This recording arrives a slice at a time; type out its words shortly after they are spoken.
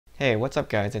Hey, what's up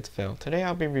guys, it's Phil. Today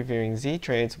I'll be reviewing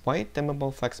Zitrades White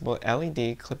Dimmable Flexible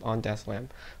LED Clip-On Desk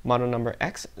Lamp, model number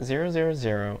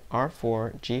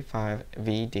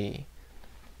X000R4G5VD.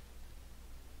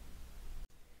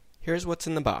 Here's what's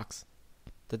in the box: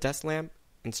 the desk lamp,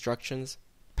 instructions,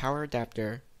 power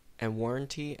adapter, and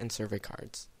warranty and survey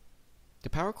cards. The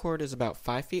power cord is about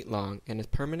 5 feet long and is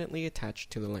permanently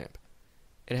attached to the lamp.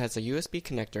 It has a USB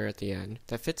connector at the end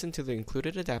that fits into the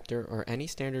included adapter or any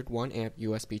standard 1 amp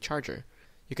USB charger.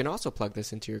 You can also plug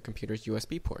this into your computer's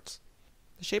USB ports.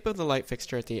 The shape of the light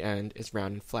fixture at the end is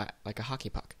round and flat, like a hockey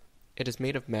puck. It is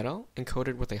made of metal and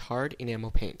coated with a hard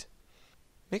enamel paint.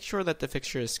 Make sure that the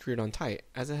fixture is screwed on tight,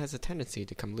 as it has a tendency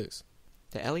to come loose.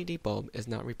 The LED bulb is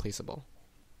not replaceable.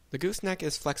 The gooseneck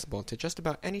is flexible to just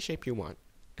about any shape you want.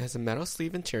 It has a metal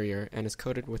sleeve interior and is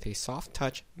coated with a soft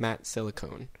touch matte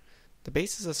silicone. The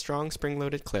base is a strong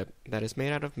spring-loaded clip that is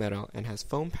made out of metal and has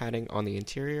foam padding on the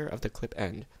interior of the clip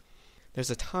end.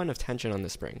 There's a ton of tension on the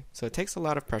spring, so it takes a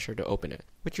lot of pressure to open it,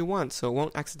 which you want so it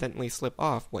won't accidentally slip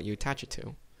off what you attach it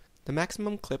to. The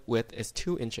maximum clip width is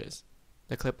 2 inches.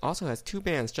 The clip also has 2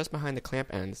 bands just behind the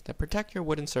clamp ends that protect your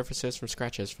wooden surfaces from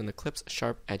scratches from the clip's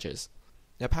sharp edges.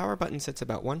 The power button sits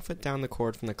about 1 foot down the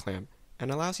cord from the clamp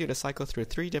and allows you to cycle through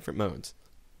 3 different modes.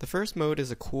 The first mode is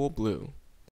a cool blue.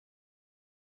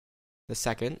 The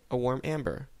second, a warm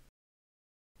amber,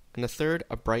 and the third,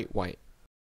 a bright white.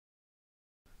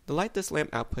 The light this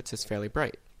lamp outputs is fairly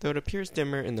bright, though it appears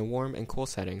dimmer in the warm and cool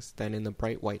settings than in the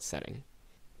bright white setting.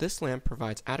 This lamp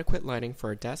provides adequate lighting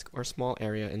for a desk or small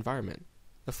area environment.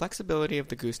 The flexibility of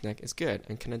the gooseneck is good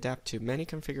and can adapt to many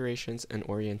configurations and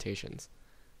orientations.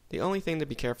 The only thing to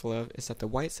be careful of is that the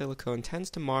white silicone tends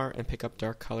to mar and pick up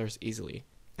dark colors easily,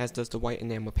 as does the white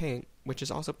enamel paint, which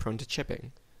is also prone to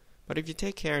chipping. But if you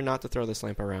take care not to throw this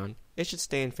lamp around, it should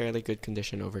stay in fairly good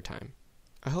condition over time.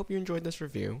 I hope you enjoyed this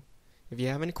review. If you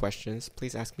have any questions,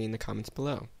 please ask me in the comments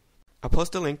below. I'll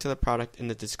post a link to the product in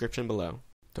the description below.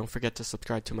 Don't forget to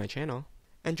subscribe to my channel,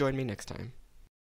 and join me next time.